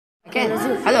Okay,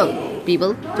 hello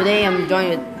people. Today I'm joined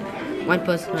with one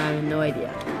person I have no idea.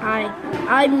 Hi,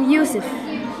 I'm Yusuf.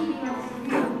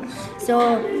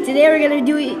 So today we're gonna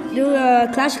do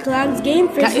a Clash of Clans game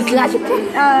versus Clash of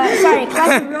Royale.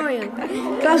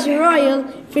 Clash of Royale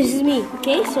versus me.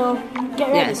 Okay, so get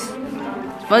ready. Yes.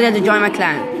 First you have to join my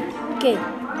clan. Okay.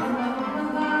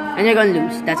 And you're gonna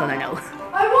lose. That's all I know.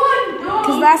 I won.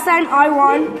 Cause last time I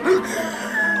won.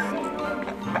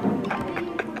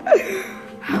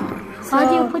 So, how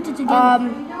do you put it together?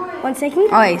 1 second.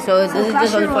 Alright, so this is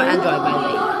just only for Android, by the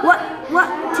way. What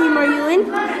team are you in?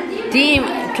 Team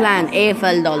Clan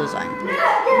AFL $.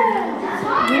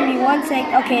 Give me 1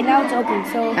 sec. Okay, now it's open.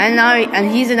 So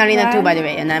and he's in Arena 2, by the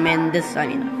way, and I'm in this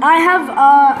arena. I have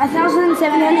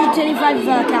 1,725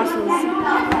 castles.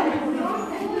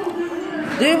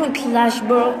 Do you even clash,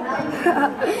 bro?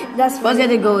 That's first you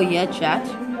have to go here, chat.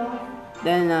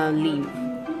 Then leave.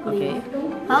 Okay.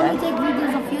 How do you take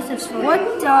videos of Yusuf's phone? What?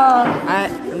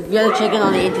 You have to check it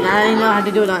on the internet. I don't know how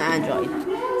to do it on Android.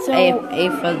 So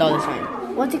AFL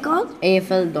 $. What's it called?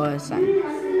 AFL $.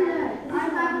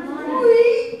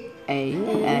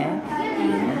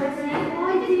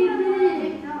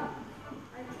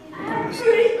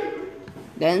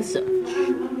 Then search.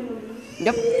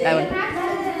 Yep, that one.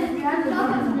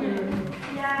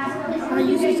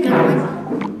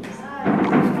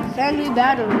 Family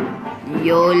battle.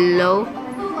 YOLO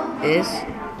is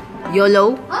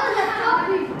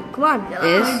Come on.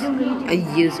 is a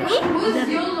user.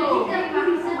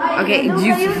 Okay,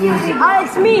 Yusuf.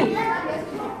 It's me.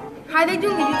 How they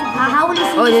doing? How will you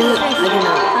see? Oh, this is I don't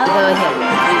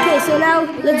know. Okay, so now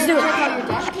let's do it.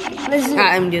 Let's do it.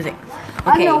 I'm using.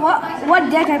 I Okay. don't know what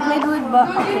deck I played with, but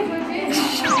okay.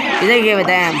 You don't give a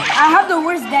damn. I have the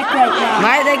worst deck right now.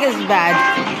 My deck is bad.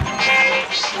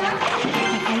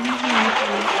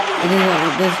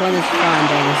 This one is fun,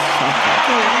 but it's soft.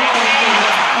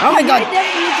 Oh my god!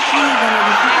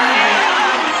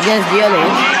 Yes, YOLO.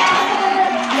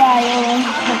 Yeah, YOLO.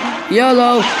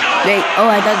 YOLO! Wait, oh,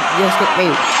 I thought just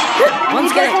wait. One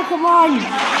second. Come on.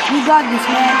 You got this,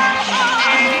 man.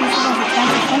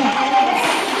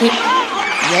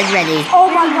 Get ready. Oh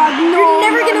my god, no. You're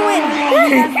never gonna win.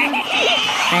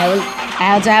 I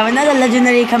also have another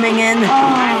legendary coming in.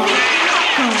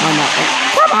 Oh no.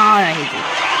 Come on, I hate you.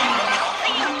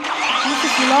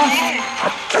 Lost.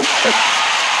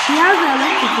 He has the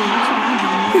electric thing.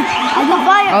 I got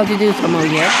fire. Oh, to do some more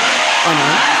here. Oh no.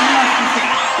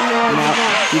 No,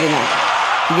 he did not.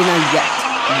 He did not yet.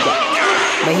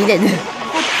 But he did.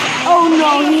 Oh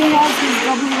no, he has his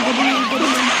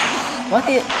WWE. What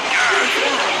is...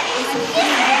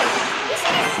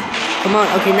 Come on,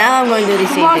 okay, now I'm going to do the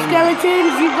same thing.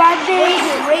 Skeletons, you got this.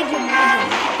 Rage.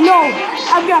 No,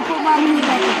 I'm gonna put my money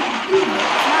back in.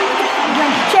 I'm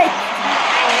gonna shake.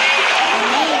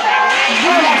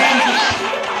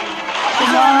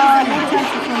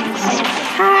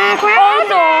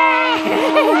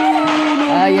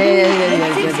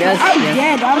 Yes. I'm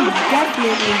dead. I'm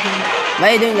definitely dead. Why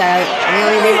are you doing that? I'm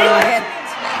only leaving my head.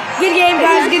 Good game,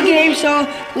 guys. Good game. So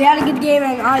we had a good game,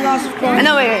 and I lost. I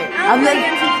know. Wait. I'm like,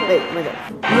 wait.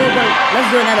 Let's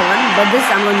do another one. But this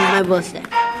I'm going to use my burst deck.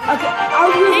 Okay,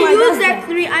 I'll use my use deck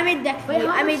 3. I made deck 3.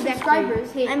 I made deck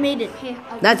 3. I made it. Hey,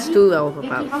 That's too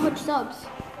overpowered. how much subs?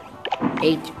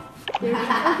 8.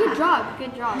 Oh, good job.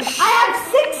 Good job. I have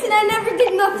 6 and I never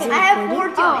did nothing. I have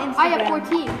 14. Oh, I have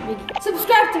 14.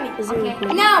 Subscribe to me. Okay.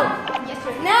 Now. Yes,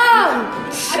 sir. Now.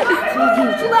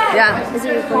 Yeah. Is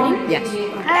it recording? Yes.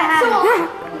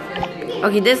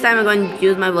 Okay, this time I'm going to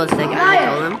use my burst deck, as I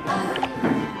told him.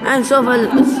 And so far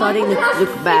it's starting to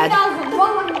look bad.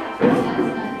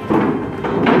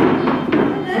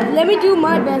 Let me do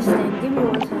my best deck. Give me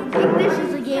 1 second. English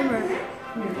is a gamer.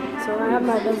 So I have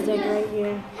my best deck right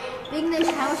here. English,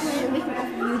 how much are you making off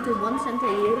of YouTube? 1 cent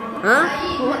a year?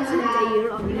 Huh? 1 cent a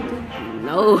year on YouTube?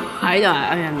 No, I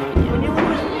have no idea.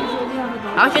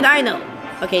 How should I know?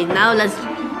 Okay, now let's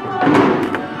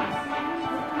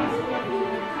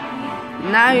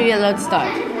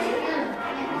start.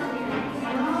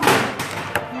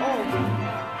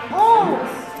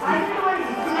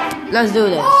 Let's do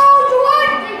this.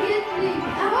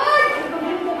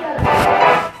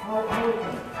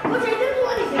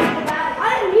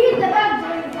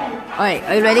 Alright,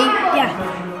 are you ready? Yeah.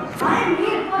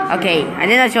 Okay, I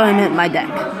did not show him my deck.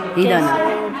 He don't know.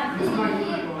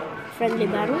 Friendly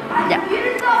battle. Yeah.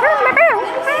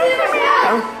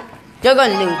 You're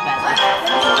gonna lose, badly.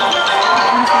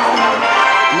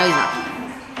 No, he's not.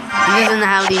 He doesn't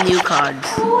have the new cards.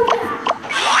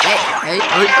 Hey.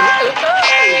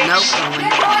 No.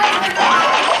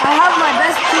 I have my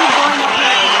best team going up.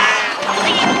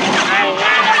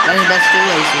 That's the best two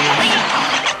ways.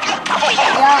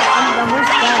 Yeah, I'm the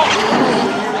most bad.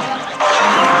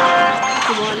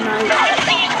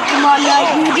 Come on,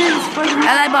 Knight. You do this for me.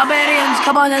 LA Barbarians,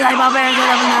 come on, LA Barbarians at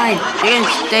level 9. You can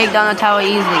take down the tower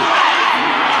easily.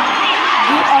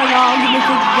 You are not going to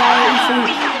take the tower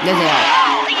easily. Yes, they are.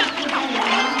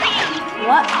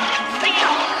 What?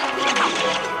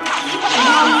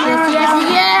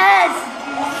 Yes!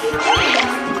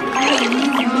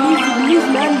 Please,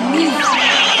 man, please.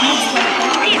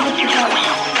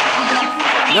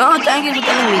 No, thank you for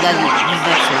telling me that he's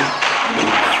that soon.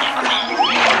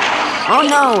 Oh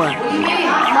no!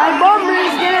 My bomber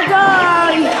is gonna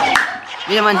die!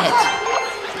 You did one hit.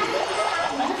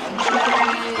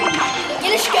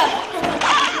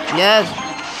 Yes.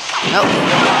 No.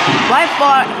 Why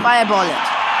fireball it?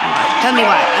 Tell me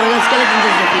why. I mean, the skeleton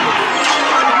just defeated.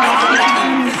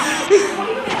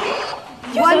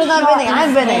 Why was not winning?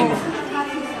 I'm winning.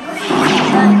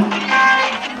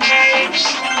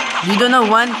 You don't know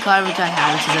one card which I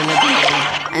have, which is a little bit.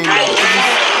 And oh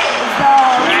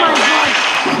my god.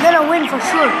 You're gonna win for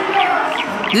sure.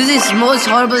 this is the most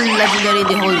horrible legendary in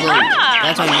the whole world.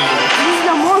 That's why I'm using it. This is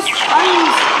the most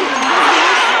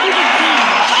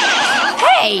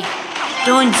Hey!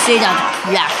 Don't say that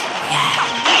crap.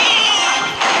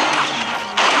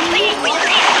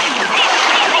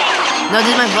 No, this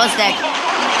is my first deck.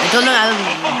 I told him I will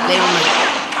play with my...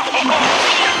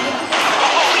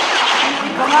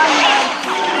 Come on.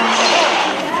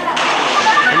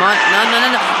 No.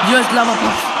 Just lava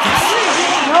puff.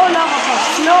 No lava puff.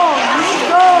 No.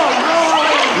 Go.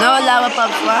 No lava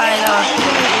puff. Why lava?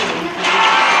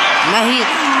 Nahi.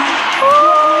 Go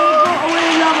away,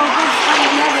 lava puff.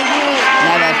 Never do it.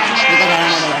 Never. Because I have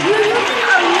another one.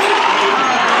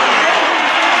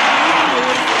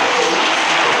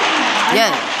 Yeah,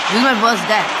 this is my first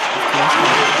deck.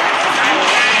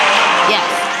 Yes.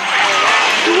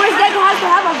 The worst deck has to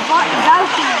have a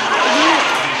Valkyrie.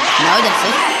 No, that's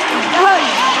it.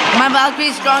 My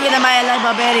Valkyrie is stronger than my allied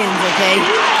barbarians, okay?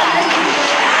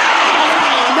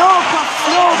 No puff.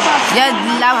 Yeah,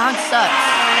 lava hunt sucks.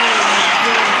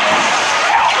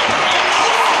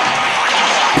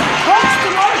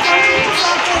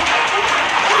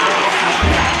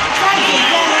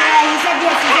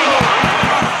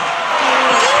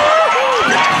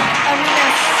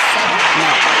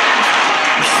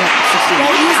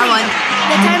 I won.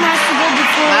 The time has to go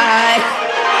before. Bye.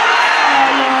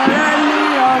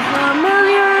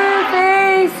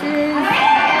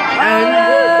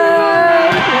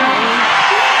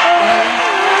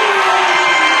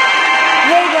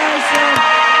 Hey guys, so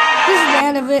this is the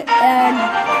end of it, and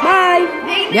bye.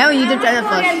 Do you have a YouTube channel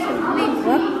first?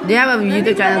 What? Do you have a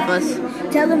YouTube channel first?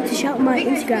 Tell them to shout my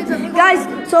Instagram. Guys,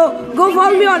 so go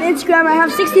follow me on Instagram. I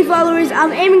have 60 followers.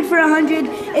 I'm aiming for 100.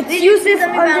 It's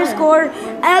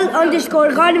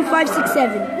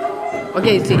Yusuf_L_Garden567.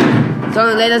 Okay, see. So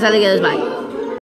later, alligators, bye.